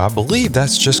 So I believe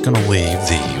that's just going to leave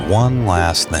the one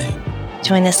last thing.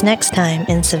 Join us next time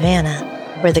in Savannah,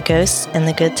 where the ghosts and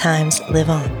the good times live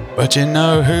on. But you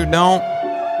know who don't?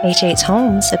 H.H.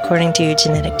 Holmes, according to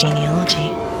genetic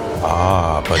genealogy.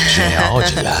 Ah, but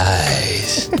genealogy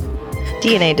lies.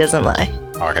 DNA doesn't lie.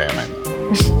 Okay, man.